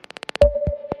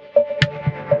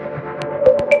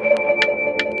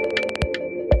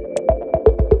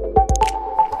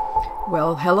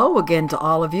Well, hello again to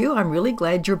all of you. I'm really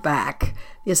glad you're back.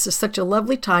 This is such a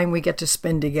lovely time we get to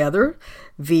spend together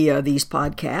via these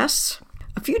podcasts.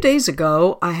 A few days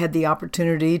ago, I had the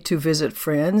opportunity to visit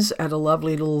friends at a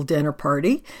lovely little dinner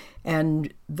party,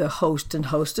 and the host and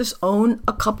hostess own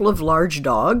a couple of large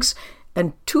dogs,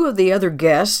 and two of the other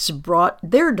guests brought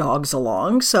their dogs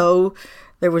along, so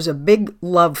there was a big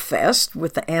love fest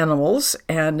with the animals,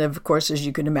 and of course, as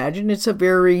you can imagine, it's a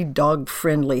very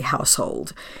dog-friendly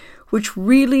household, which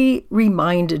really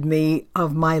reminded me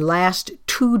of my last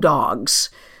two dogs.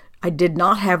 I did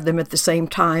not have them at the same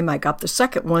time. I got the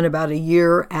second one about a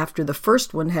year after the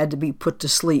first one had to be put to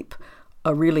sleep.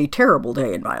 A really terrible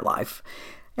day in my life.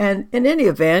 And in any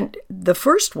event, the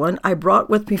first one I brought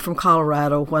with me from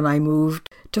Colorado when I moved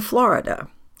to Florida.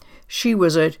 She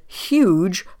was a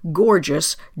huge,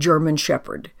 gorgeous German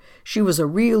Shepherd. She was a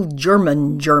real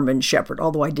German Shepherd,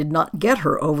 although I did not get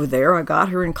her over there. I got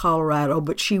her in Colorado,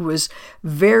 but she was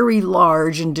very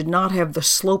large and did not have the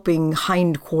sloping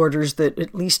hindquarters that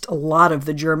at least a lot of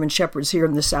the German Shepherds here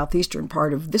in the southeastern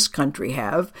part of this country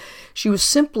have. She was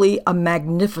simply a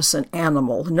magnificent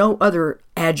animal. No other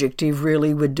adjective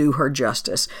really would do her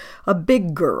justice. A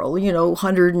big girl,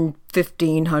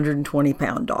 115,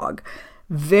 120-pound dog.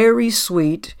 Very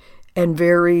sweet and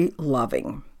very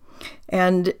loving.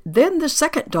 And then the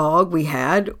second dog we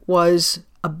had was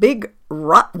a big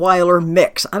Rottweiler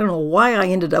mix. I don't know why I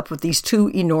ended up with these two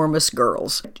enormous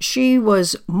girls. She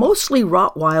was mostly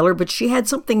Rottweiler, but she had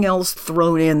something else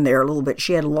thrown in there a little bit.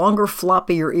 She had longer,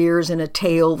 floppier ears and a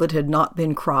tail that had not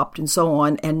been cropped and so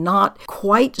on, and not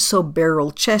quite so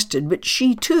barrel-chested, but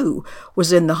she too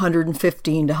was in the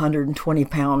 115 to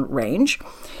 120-pound range.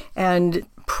 And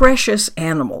precious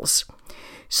animals.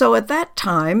 So at that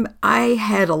time, I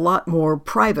had a lot more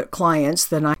private clients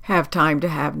than I have time to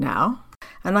have now.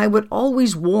 And I would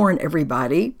always warn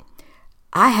everybody,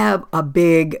 I have a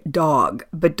big dog,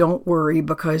 but don't worry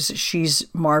because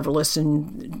she's marvelous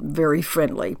and very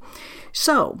friendly.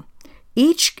 So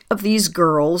each of these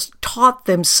girls taught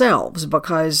themselves,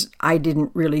 because I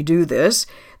didn't really do this,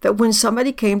 that when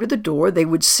somebody came to the door, they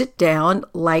would sit down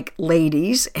like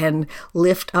ladies and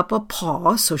lift up a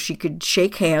paw so she could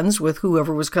shake hands with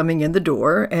whoever was coming in the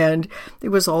door, and it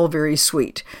was all very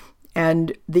sweet.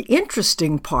 And the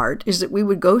interesting part is that we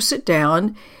would go sit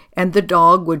down, and the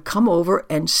dog would come over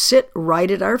and sit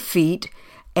right at our feet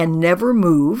and never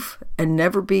move and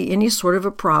never be any sort of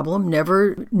a problem,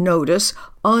 never notice,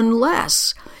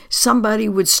 unless somebody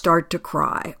would start to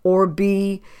cry or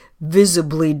be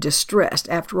visibly distressed.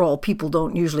 After all, people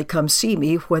don't usually come see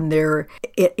me when they're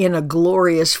in a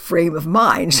glorious frame of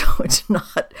mind, so it's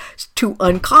not too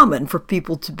uncommon for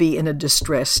people to be in a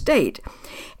distressed state.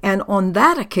 And on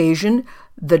that occasion,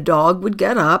 the dog would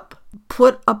get up,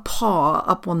 put a paw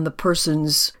up on the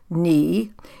person's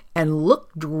knee, and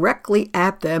look directly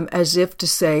at them as if to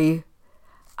say,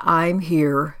 I'm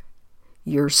here,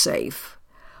 you're safe.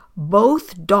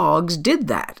 Both dogs did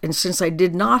that, and since I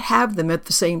did not have them at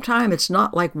the same time, it's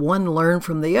not like one learned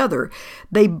from the other.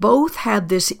 They both had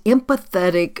this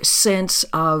empathetic sense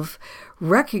of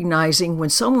recognizing when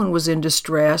someone was in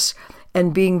distress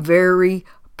and being very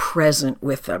present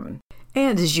with them.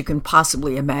 And as you can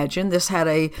possibly imagine, this had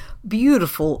a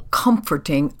beautiful,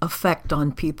 comforting effect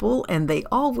on people, and they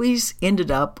always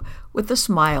ended up with a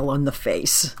smile on the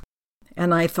face.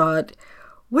 And I thought,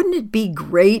 wouldn't it be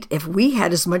great if we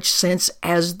had as much sense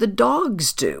as the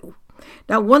dogs do?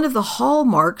 Now, one of the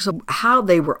hallmarks of how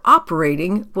they were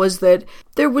operating was that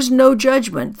there was no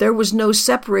judgment. There was no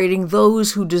separating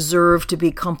those who deserved to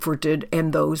be comforted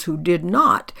and those who did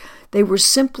not. They were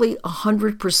simply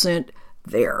 100%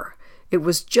 there. It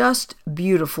was just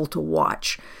beautiful to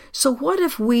watch. So what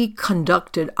if we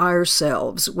conducted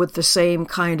ourselves with the same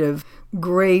kind of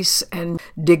grace and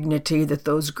dignity that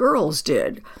those girls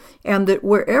did, and that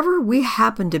wherever we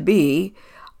happen to be,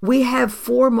 we have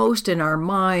foremost in our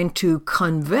mind to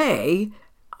convey,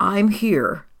 I'm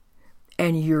here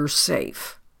and you're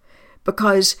safe.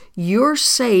 Because you're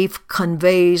safe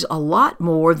conveys a lot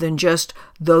more than just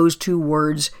those two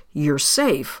words, you're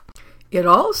safe. It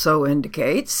also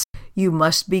indicates you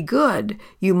must be good.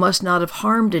 You must not have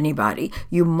harmed anybody.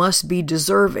 You must be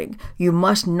deserving. You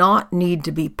must not need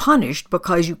to be punished,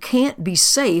 because you can't be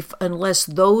safe unless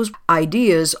those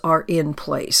ideas are in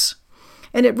place.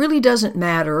 And it really doesn't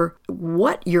matter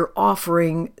what you're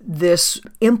offering this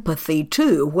empathy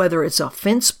to, whether it's a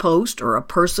fence post or a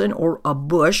person or a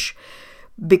bush,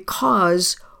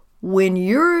 because when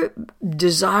you're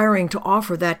desiring to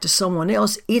offer that to someone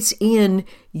else, it's in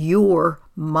your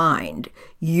mind.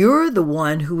 You're the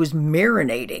one who is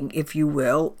marinating, if you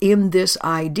will, in this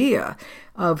idea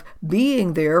of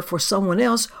being there for someone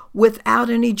else without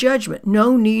any judgment.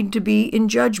 No need to be in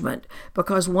judgment,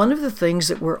 because one of the things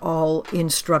that we're all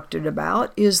instructed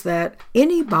about is that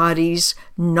anybody's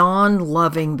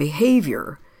non-loving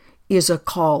behavior is a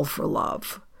call for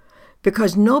love.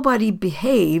 Because nobody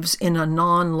behaves in a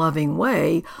non-loving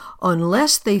way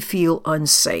unless they feel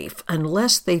unsafe,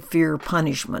 unless they fear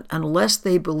punishment, unless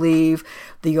they believe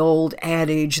the old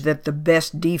adage that the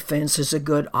best defense is a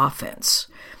good offense.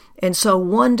 And so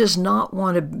one does not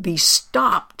want to be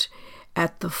stopped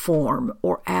at the form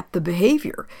or at the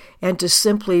behavior, and to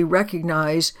simply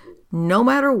recognize, no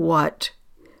matter what,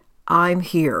 I'm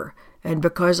here. And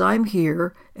because I'm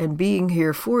here and being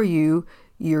here for you,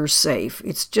 you're safe.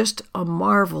 It's just a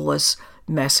marvelous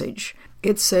message.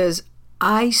 It says,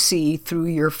 I see through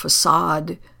your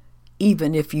facade,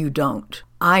 even if you don't.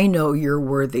 I know you're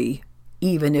worthy,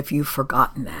 even if you've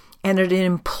forgotten that. And it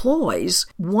employs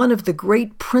one of the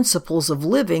great principles of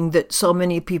living that so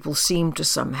many people seem to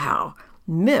somehow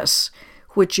miss,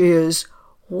 which is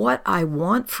what I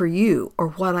want for you, or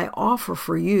what I offer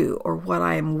for you, or what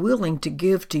I am willing to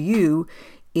give to you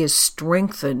is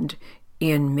strengthened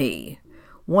in me.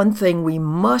 One thing we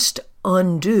must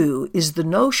undo is the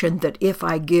notion that if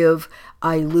I give,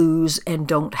 I lose and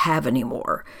don't have any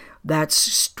more. That's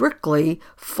strictly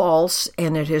false,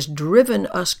 and it has driven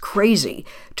us crazy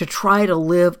to try to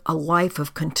live a life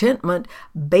of contentment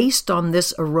based on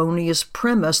this erroneous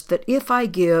premise that if I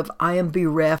give, I am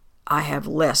bereft, I have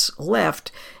less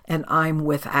left, and I'm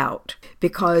without.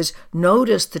 Because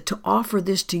notice that to offer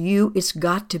this to you, it's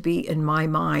got to be in my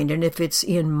mind. And if it's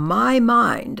in my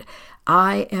mind,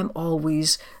 I am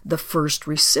always the first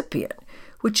recipient,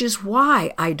 which is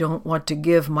why I don't want to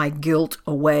give my guilt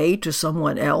away to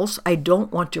someone else. I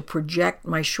don't want to project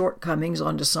my shortcomings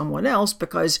onto someone else,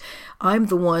 because I'm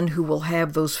the one who will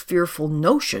have those fearful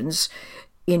notions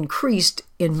increased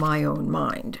in my own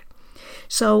mind.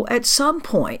 So at some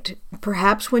point,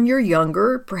 perhaps when you're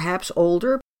younger, perhaps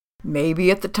older, maybe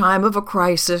at the time of a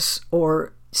crisis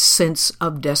or sense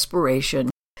of desperation,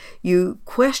 you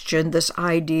question this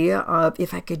idea of,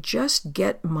 if I could just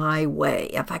get my way,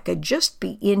 if I could just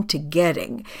be into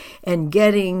getting and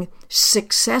getting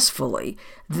successfully,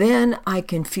 then I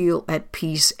can feel at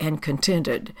peace and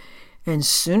contented. And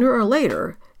sooner or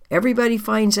later, everybody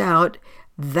finds out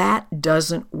that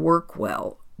doesn't work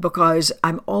well, because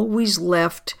I'm always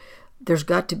left, there's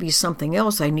got to be something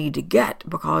else I need to get,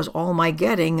 because all my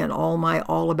getting and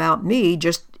all about me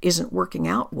just isn't working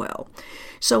out well.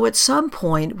 So at some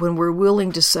point, when we're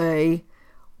willing to say,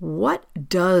 what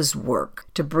does work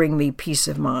to bring me peace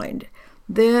of mind,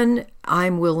 then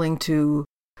I'm willing to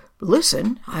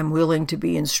listen, I'm willing to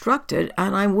be instructed,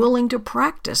 and I'm willing to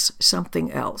practice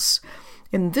something else.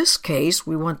 In this case,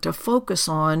 we want to focus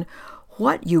on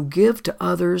what you give to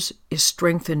others is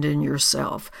strengthened in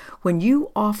yourself. When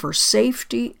you offer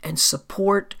safety and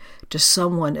support to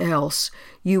someone else,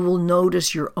 you will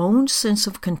notice your own sense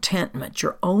of contentment,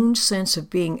 your own sense of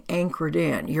being anchored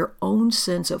in, your own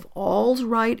sense of all's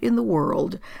right in the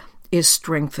world is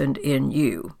strengthened in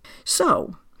you.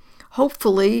 So,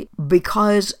 hopefully,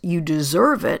 because you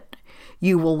deserve it,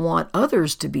 you will want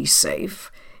others to be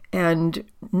safe. And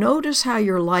notice how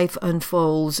your life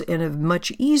unfolds in a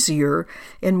much easier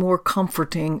and more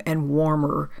comforting and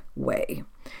warmer way.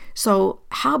 So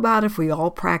how about if we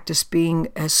all practice being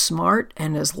as smart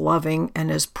and as loving and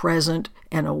as present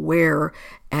and aware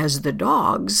as the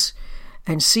dogs,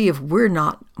 and see if we're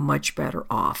not much better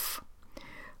off.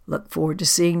 Look forward to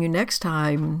seeing you next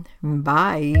time.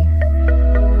 Bye.